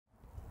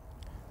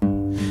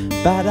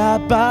Ba da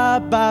ba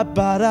ba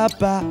ba da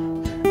ba.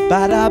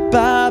 Ba da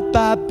ba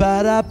ba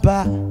ba da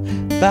ba.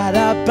 Ba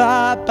da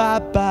ba ba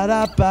ba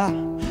da ba.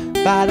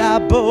 Ba da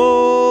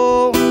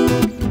boom.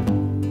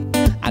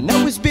 I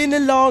know it's been a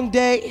long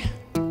day.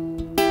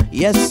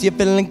 Yes, you're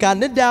feeling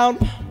kinda down.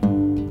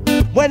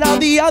 When all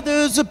the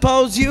others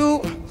oppose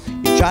you,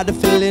 you try to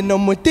fill in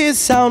them with this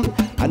sound.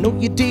 I know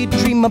you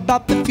daydream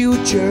about the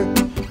future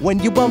when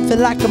you won't feel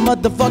like a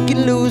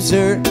motherfucking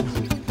loser.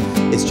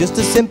 It's just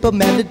a simple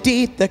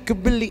melody that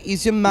could really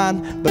ease your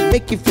mind, but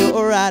make you feel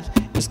alright.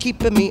 It's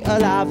keeping me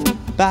alive.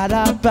 Ba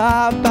da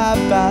ba ba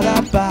ba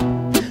da ba.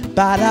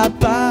 Ba da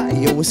ba,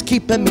 yo, it's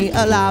keeping me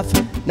alive.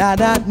 Na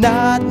na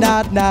na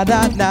na na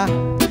na na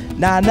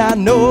na na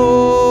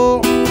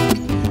no.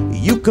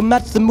 You can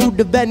match the mood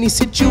of any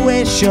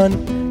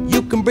situation.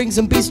 You can bring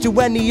some peace to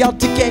any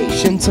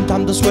altercation.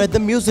 Sometimes I swear the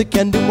music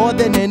can do more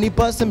than any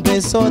person,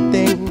 place, or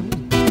thing.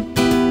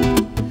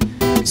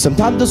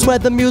 Sometimes I swear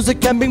the music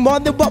can bring more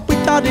than what we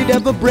thought it'd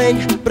ever bring,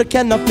 but I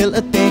cannot feel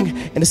a thing,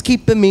 and it's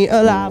keeping me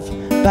alive.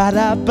 Ba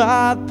da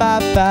ba ba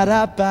ba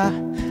da ba.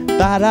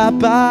 Ba da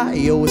ba,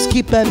 yo, it's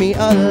keeping me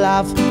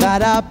alive. Ba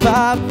da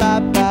ba ba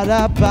ba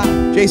da ba.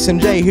 Jason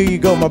J, here you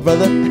go, my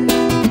brother.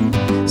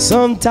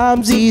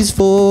 Sometimes these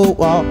four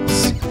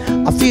walls,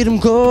 I feel them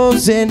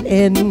closing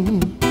in,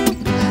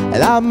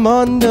 and I'm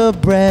under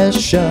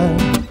pressure.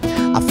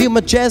 I feel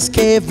my chest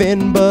cave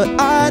in, but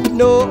I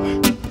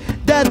know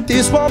that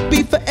this won't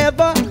be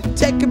forever.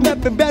 Taking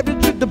every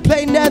beverage with the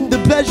pain and the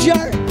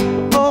pleasure.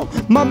 Oh,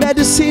 my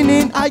medicine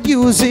and I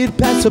use it.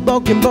 Pass the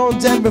broken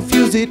bones and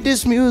refuse it.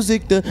 This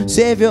music, the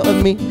savior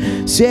of me,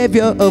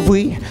 savior of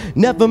we.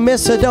 Never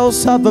miss a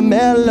dose of a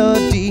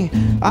melody.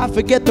 I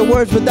forget the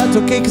words, but that's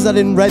okay, cause I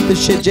didn't write the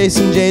shit,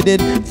 Jason J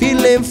did.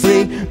 Feeling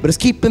free, but it's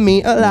keeping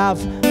me alive.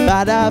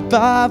 Ba da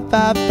ba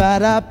ba ba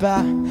da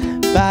ba.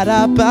 Ba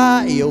da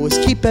ba, yo, it's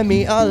keeping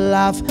me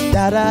alive.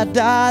 Da da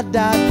da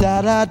da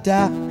da da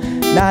da.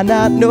 Na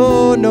na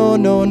no no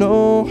no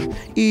no.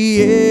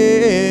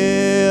 Yeah.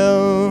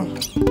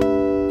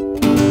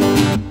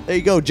 There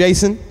you go,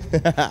 Jason.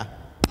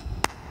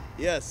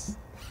 Yes.